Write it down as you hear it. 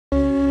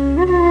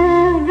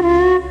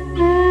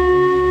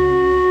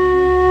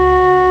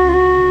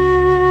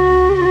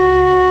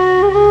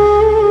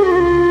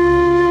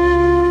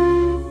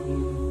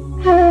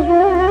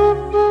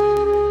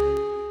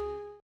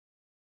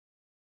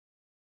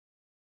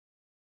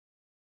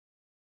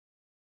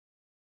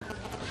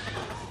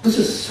This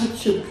is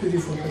such a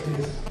beautiful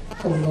hadith.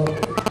 Allah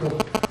Akbar.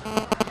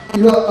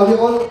 You know, are we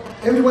all,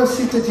 everyone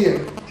seated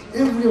here?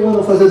 Every one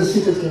of us that is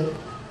seated here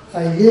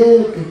are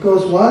here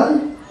because why?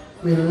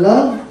 We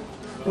love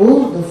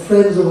who? The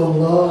friends of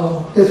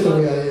Allah. That's why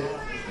we are here.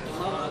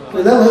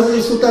 We love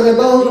Hazrat Sultan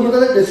Abba,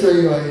 that's why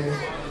you are here.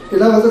 You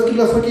love Hazrat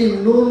Qibla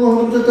Faqih Nur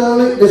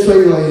Muhammad, that's why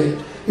you are here.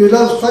 You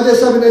love Khaja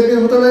Sahib and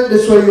Ibn Muttalib,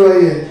 that's why you are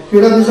here.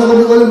 You love Nizam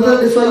al Ghulam,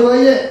 that's why you are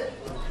here.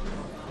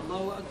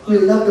 We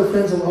love the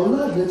friends of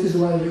Allah, that is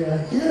why we are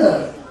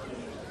here.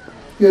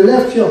 You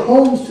left your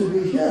homes to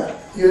be here.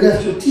 You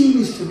left your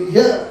TVs to be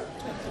here.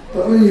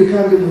 But only you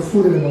can't get the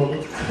food in the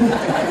moment.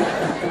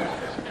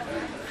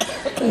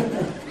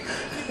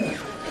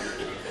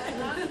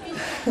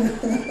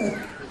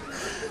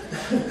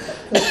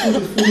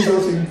 Food is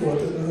also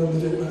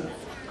important.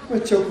 I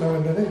choke now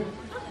and then.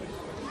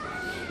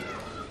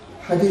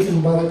 Hadith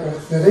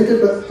Mubarakah,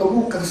 narrated by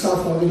Abu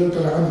Qarsaf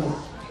anhu,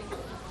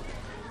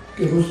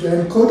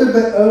 and quoted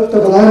by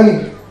Tabarani,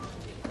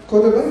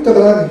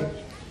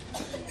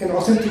 an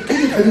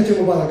authenticated Hadith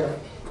Mubarakah.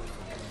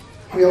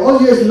 We are all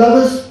here as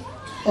lovers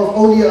of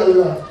Awliya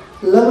Allah,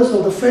 lovers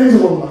of the friends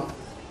of Allah.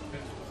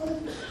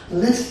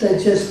 Let's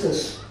digest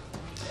this.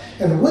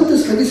 And what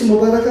this Hadith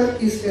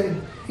Mubarakah is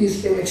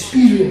an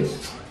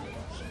experience.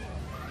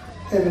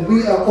 And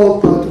we are all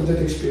part of that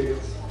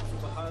experience.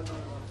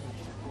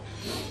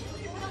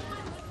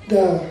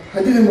 The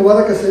Hadith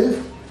Mubarakah says,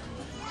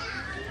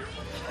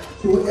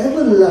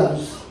 whoever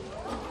loves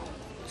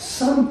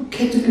some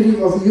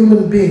category of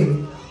human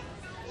being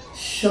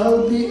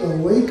shall be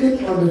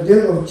awakened on the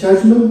day of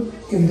judgment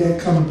in their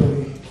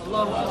company.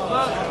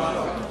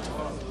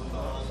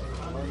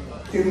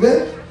 In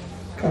their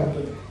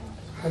company.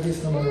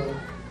 Hadith number 1.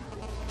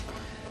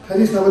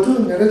 Hadith number 2,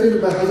 narrated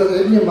by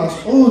Hazrat Ibn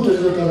Mas'ud.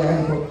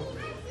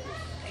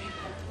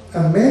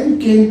 A man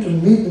came to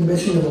meet the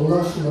Messenger of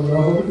Allah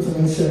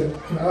and said,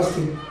 and asked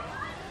him,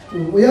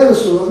 Ya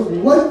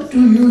Rasulullah, what do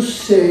you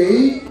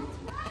say?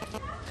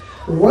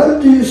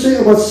 What do you say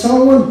about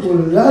someone who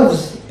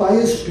loves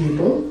pious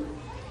people?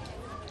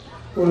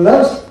 Who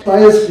loves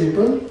pious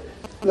people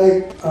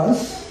like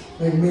us,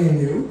 like me and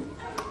you?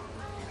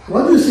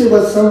 What do you say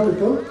about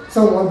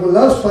someone who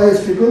loves pious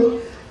people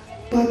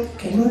but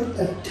cannot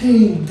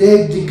attain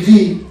their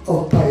degree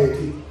of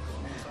piety?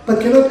 But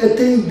cannot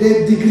attain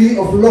their degree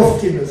of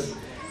loftiness,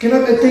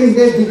 cannot attain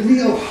their degree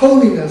of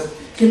holiness,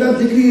 cannot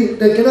reach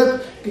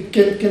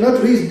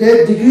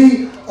their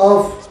degree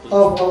of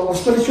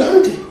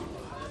spirituality,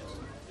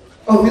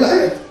 of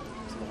wilayat.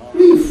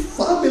 We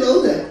far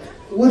below that.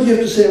 What do you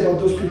have to say about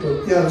those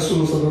people? Ya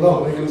Rasulullah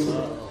sallallahu alaihi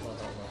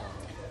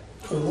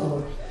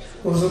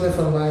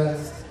wasallam.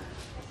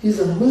 He's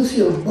the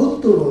mercy of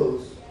both the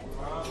worlds.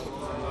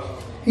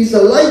 He's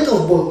the light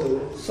of both the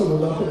worlds.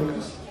 Sallallahu alaihi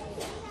wasallam.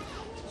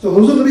 So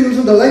Huzur Nabi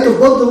Hussein, the light of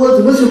both the worlds,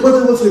 the mercy of both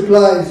the worlds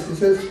replies. He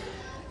says,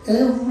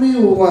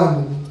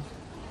 everyone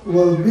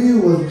will be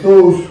with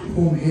those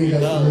whom he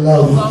has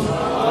loved.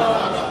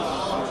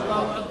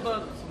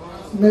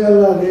 May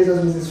Allah raise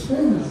us with his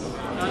friends.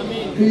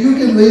 You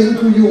can raise with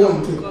who you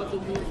want to.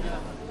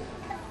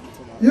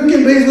 You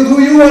can raise with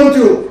who you want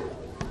to.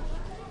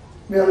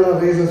 May Allah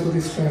raise us with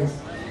his friends.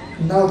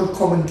 Now the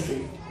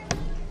commentary.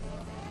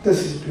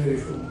 This is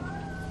beautiful.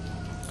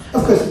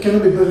 Of course, it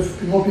cannot be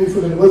more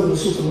beautiful than the words of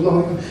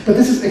Rasulullah. But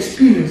this is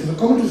experience. The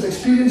commentary is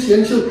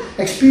experiential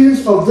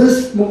experience of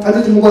this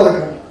Hadith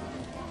Mubarakah.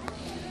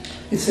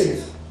 It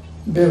says,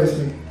 bear with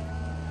me.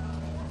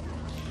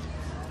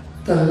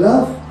 The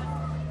love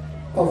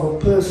of a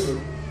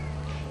person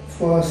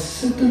for a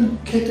certain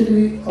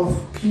category of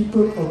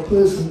people or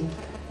person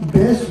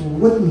bears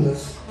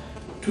witness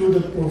to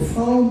the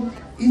profound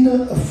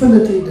inner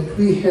affinity that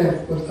we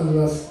have with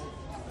Allah's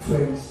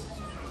friends.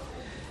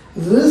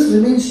 This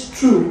remains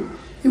true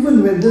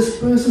even when this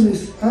person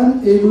is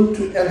unable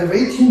to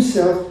elevate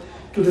himself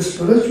to the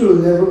spiritual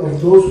level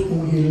of those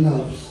whom he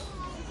loves.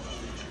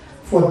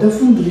 For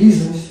different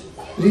reasons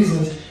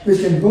which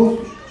can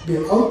both be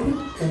outward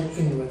and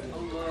inward.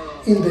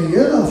 In the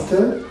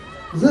hereafter,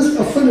 this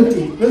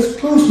affinity, this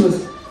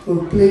closeness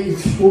will play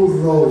its full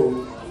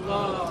role,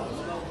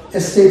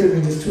 as stated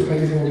in this two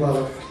Hadith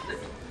Mubarak.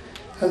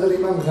 Hazrat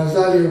Imam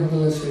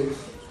Ghazali says,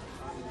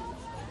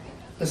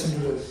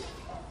 listen to this.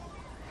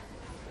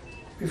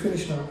 We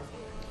finish now.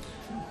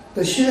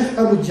 The Sheikh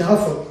Abu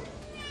Ja'far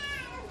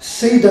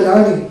Sayyid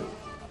Al-Ani,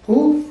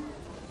 who?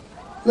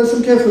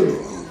 Listen carefully.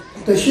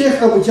 The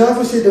Sheikh Abu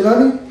Ja'far Sayyid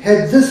Al-Ani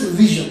had this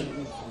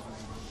vision.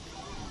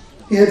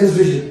 He had this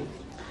vision.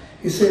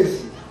 He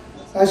says,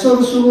 I saw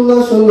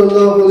Rasulullah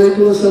sallallahu alayhi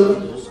wa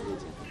sallam.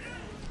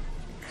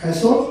 I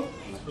saw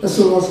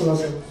Rasulullah sallallahu alayhi wa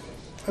sallam.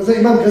 As the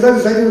Imam Ghazali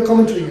is writing the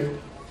commentary here.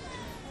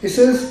 He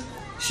says,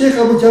 Sheikh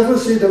Abu Ja'far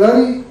Sayyid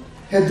Al-Ani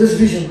had this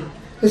vision.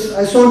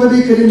 I saw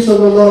Nabi Karim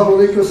sallallahu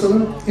alayhi wa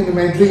sallam in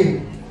my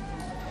dream.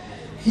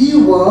 He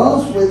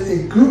was with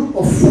a group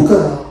of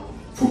fuqara.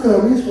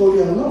 Fuqara means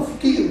awliya Allah,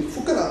 fakir.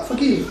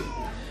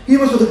 He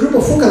was with a group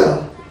of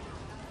fuqara.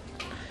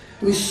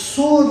 We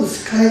saw the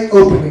sky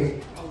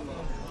opening.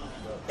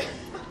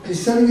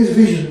 He's telling his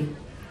vision.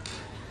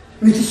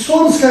 which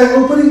saw the sky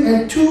opening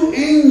and two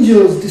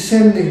angels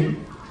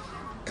descending,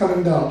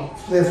 coming down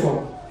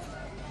therefrom.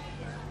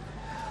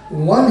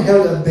 One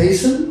held a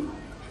basin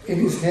in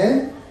his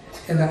hand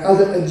and the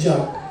other a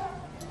jug.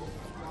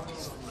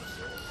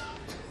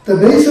 The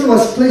basin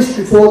was placed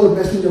before the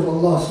Messenger of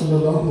Allah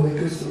sallallahu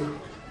alaihi wasallam,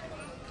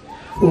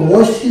 who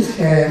washed his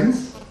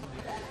hands,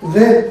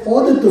 then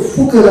ordered the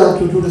fuqara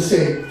to do the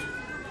same,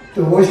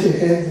 to wash their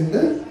hands in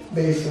the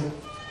basin.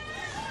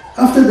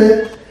 After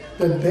that,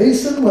 the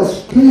basin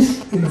was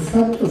placed in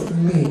front of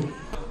me.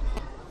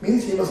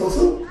 Means he must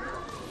also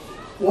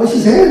wash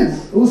his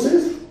hands. Who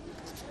says?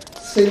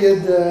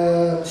 Sayyid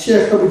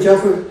Sheikh Abu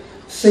Jafar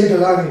Sayyid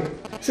Al-Ani.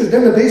 He says,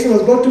 then the basin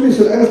was brought to me,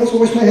 so I must also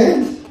wash my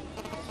hands.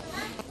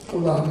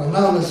 Allah,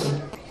 now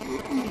listen.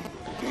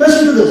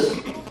 Listen to this.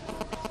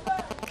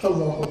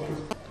 Allahu Akbar.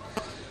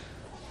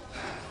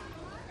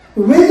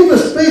 When it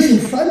was placed in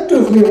front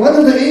of me, one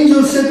of the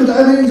angels said to the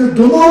other angel,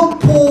 do not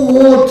pour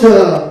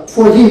water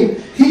for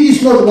him. He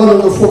is not one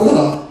of the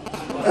fuqara.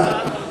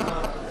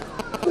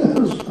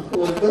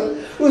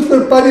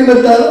 उसपर पानी मत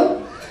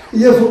डालो,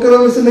 ये फुकरा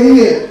में से नहीं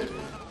है.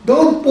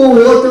 Don't pour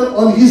water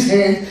on his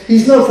hand.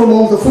 He's not from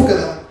among the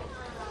fuqara.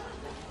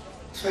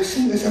 So I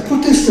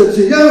protested. I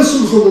said, Ya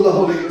Rasulullah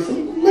sallallahu alayhi wa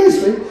sallam. Nice,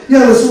 right? Ya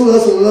Rasulullah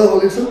sallallahu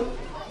alayhi wa sallam.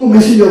 Oh,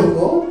 Messenger of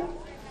God.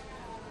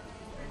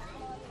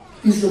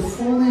 Is the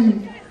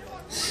following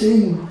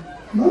saying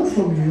not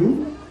from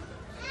you?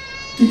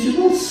 Did you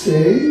not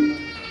say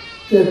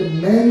that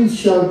man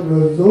shall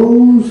love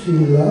those he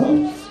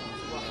loves?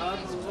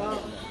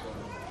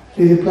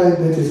 He replied,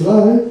 that is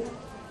right.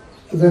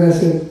 Then I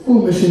said,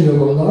 oh Messenger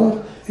of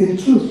Allah, in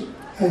truth,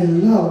 I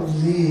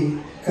love thee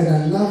and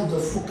I love the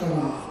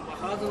fuqara.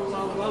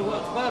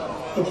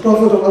 The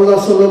Prophet of Allah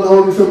sallallahu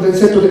alaihi wasallam then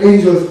said to the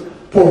angels,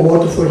 pour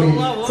water for him,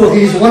 for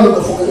he is one of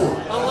the fuqara.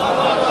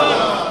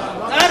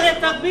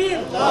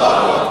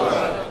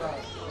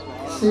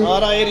 See, we are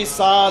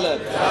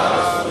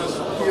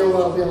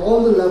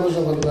all the lovers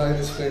of Allah in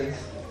this place.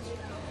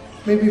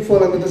 Maybe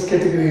fall under this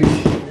category.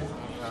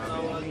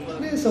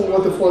 Maybe some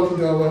water falls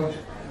into our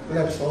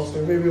laps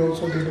also. Maybe we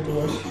also need to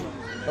wash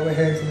our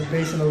hands in the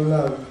basin of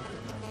love.